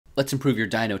Let's improve your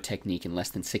DYNO technique in less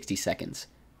than 60 seconds.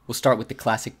 We'll start with the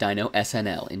classic DYNO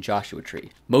SNL in Joshua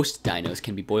Tree. Most dynos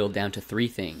can be boiled down to 3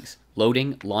 things: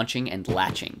 loading, launching, and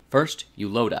latching. First, you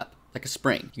load up, like a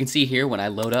spring. You can see here when I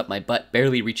load up, my butt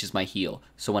barely reaches my heel,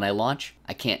 so when I launch,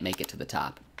 I can't make it to the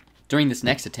top. During this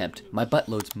next attempt, my butt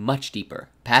loads much deeper,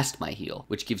 past my heel,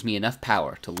 which gives me enough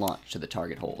power to launch to the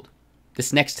target hold.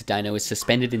 This next dyno is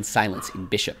suspended in silence in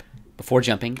Bishop. Before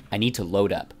jumping, I need to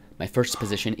load up. My first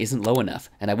position isn't low enough,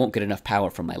 and I won't get enough power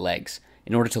from my legs.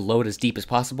 In order to load as deep as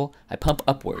possible, I pump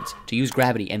upwards to use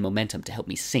gravity and momentum to help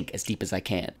me sink as deep as I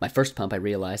can. My first pump, I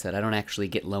realize that I don't actually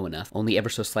get low enough, only ever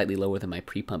so slightly lower than my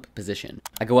pre-pump position.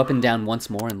 I go up and down once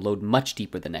more and load much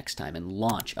deeper the next time and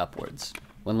launch upwards.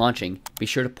 When launching, be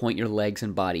sure to point your legs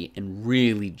and body and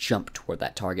really jump toward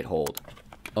that target hold.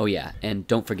 Oh yeah, and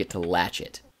don't forget to latch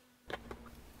it.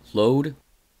 Load,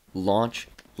 launch,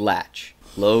 latch.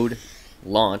 Load,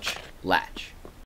 launch, latch.